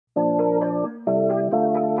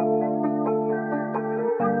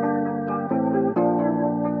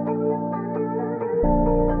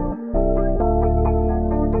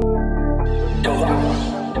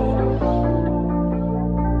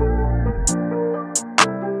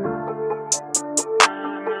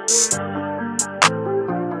You're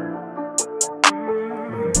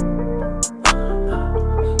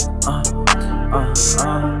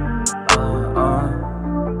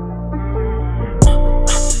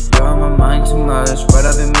on my mind too much, but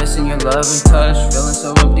I've been missing your love and touch. Feeling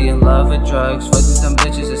so empty in love with drugs. Fuck these dumb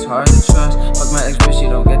bitches, it's hard to trust. Fuck my ex bitch, she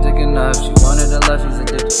don't get dick enough. She wanted to love, she's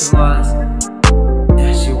addicted to lust.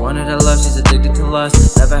 Yeah, she wanted to love, she's addicted to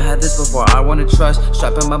lust. Never had this before, I wanna trust.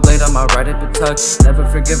 Strapping my blade on my right hip and tuck. Never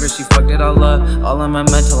forgive her, she fucked it all up. All on my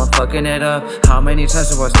mental, I'm fucking it up. How many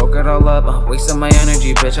times do I smoke it all up? I'm wasting my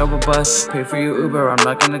energy, bitch, I will bust. Pay for your Uber, I'm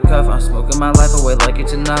not gonna cuff. I'm smoking my life away like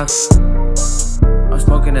it's enough. I'm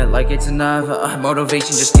smoking it like it's enough.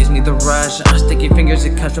 Motivation just gives me the rush. Sticky fingers,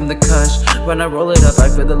 it cuts from the cush. When I roll it up, I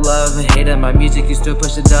feel the love. Hating my music, you still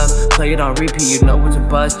push it up. Play it on repeat, you know it's a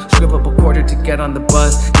buzz. Script up a quarter to get on the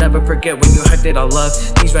bus. Never forget when you hyped it all up.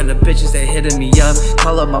 These random bitches, they hitting me up.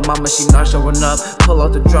 Call up my mama, she not showing up. Pull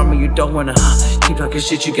out the drummer, you don't wanna keep talking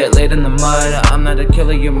shit, you get laid in the mud. I'm not a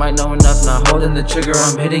killer, you might know enough. Not holding the trigger,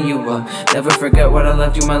 I'm hitting you up. Never forget what I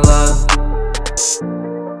left you, my love.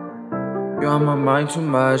 You're on my mind too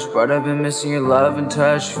much, but I've been missing your love and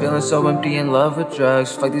touch. Feeling so empty in love with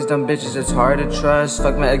drugs. Fuck these dumb bitches, it's hard to trust.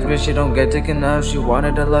 Fuck my ex bitch, she don't get dick enough. She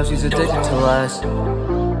wanted to love, she's addicted to lust.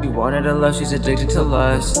 She wanted to love, she's addicted to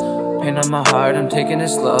lust. Pain on my heart, I'm taking it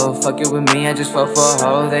slow. Fuck it with me, I just fell for a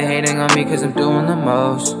hoe. They hating on me cause I'm doing the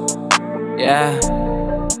most. Yeah.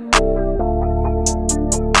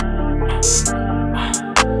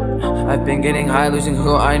 I've been getting high, losing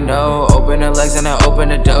who I know. Open her legs and I open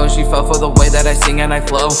the door. She fell for the way that I sing and I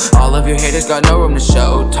flow. All of your haters got no room to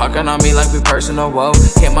show. Talking on me like we personal woe.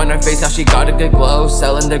 Came on her face, now she got a good glow.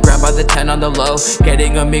 Selling the gram by the 10 on the low.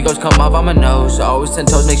 Getting amigos come off on my nose. Always 10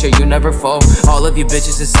 toes, make sure you never fall. All of you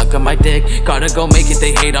bitches is sucking my dick. Gotta go make it,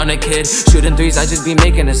 they hate on a kid. Shooting threes, I just be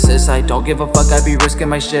making assists. I don't give a fuck, I be risking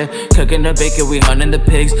my shit. Cooking the bacon, we hunting the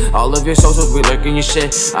pigs. All of your socials, we lurking your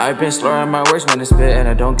shit. I've been slurring my words when I spit, and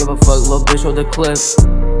I don't give a fuck. Little bitch with the clip.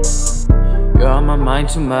 You're on my mind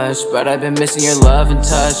too much, but I've been missing your love and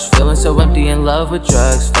touch. Feeling so empty in love with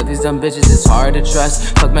drugs. Fuck these dumb bitches, it's hard to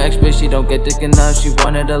trust. Fuck my ex bitch, she don't get dick enough. She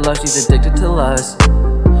wanted to love, she's addicted to lust.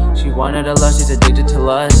 She wanted to love, she's addicted to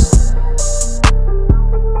lust.